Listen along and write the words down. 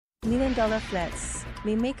Million-dollar flats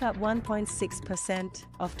may make up 1.6%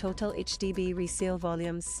 of total HDB resale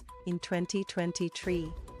volumes in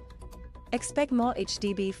 2023. Expect more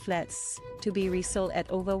HDB flats to be resold at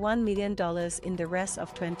over $1 million in the rest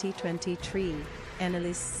of 2023,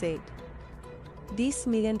 analysts said. These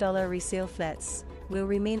million-dollar resale flats will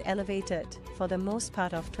remain elevated for the most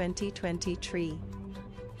part of 2023,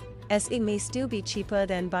 as it may still be cheaper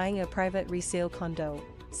than buying a private resale condo,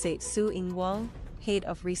 said Su Ing Wong, Head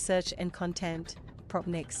of Research and Content,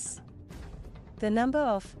 Propnex. The number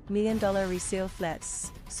of million-dollar resale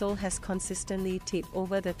flats sold has consistently tipped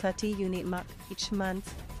over the 30-unit mark each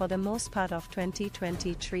month for the most part of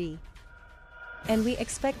 2023. And we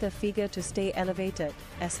expect the figure to stay elevated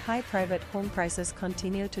as high private home prices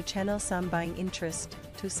continue to channel some buying interest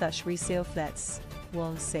to such resale flats,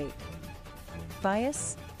 Wong said.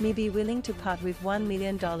 Buyers may be willing to part with $1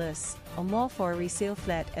 million or more for a resale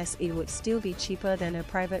flat as it would still be cheaper than a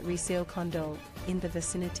private resale condo in the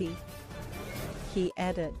vicinity. He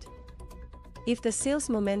added. If the sales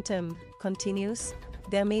momentum continues,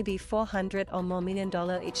 there may be 400 or more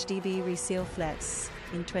million-dollar HDB resale flats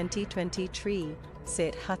in 2023,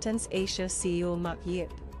 said Hutton's Asia CEO Mark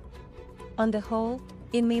Yip. On the whole,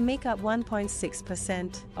 it may make up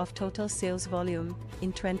 1.6% of total sales volume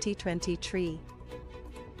in 2023.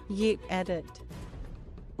 Yip added.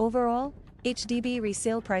 Overall, HDB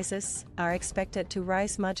resale prices are expected to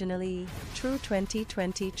rise marginally through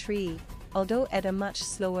 2023, although at a much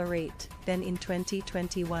slower rate than in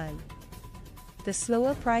 2021. The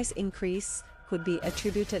slower price increase could be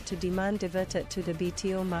attributed to demand diverted to the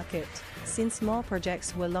BTO market, since more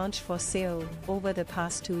projects were launched for sale over the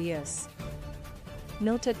past 2 years.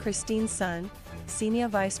 Noted Christine Sun, Senior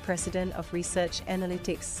Vice President of Research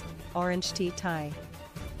Analytics, Orange Tea Thai.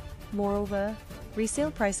 Moreover,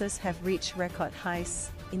 resale prices have reached record highs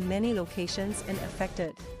in many locations and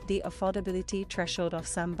affected the affordability threshold of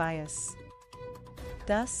some buyers.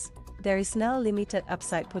 Thus, there is now limited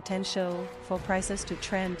upside potential for prices to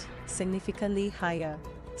trend significantly higher,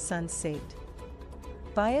 Sun said.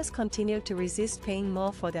 Buyers continue to resist paying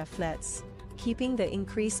more for their flats, keeping the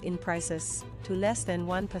increase in prices to less than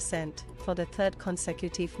 1% for the third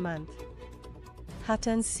consecutive month.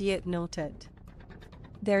 Hutton Syed noted.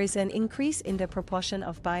 There is an increase in the proportion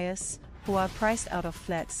of buyers who are priced out of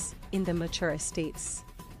flats in the mature estates.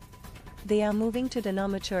 They are moving to the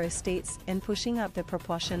non-mature estates and pushing up the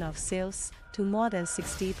proportion of sales to more than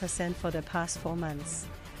 60% for the past 4 months.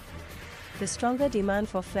 The stronger demand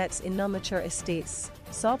for flats in non-mature estates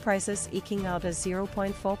saw prices eking out a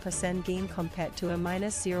 0.4% gain compared to a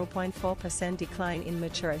minus 0.4% decline in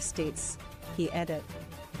mature estates, he added.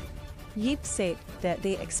 Yip said that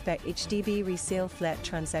they expect HDB resale flat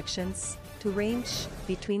transactions to range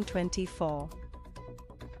between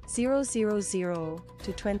 24,000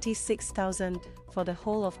 to 26,000 for the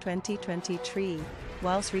whole of 2023,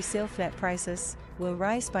 whilst resale flat prices will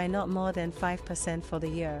rise by not more than 5% for the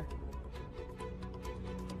year.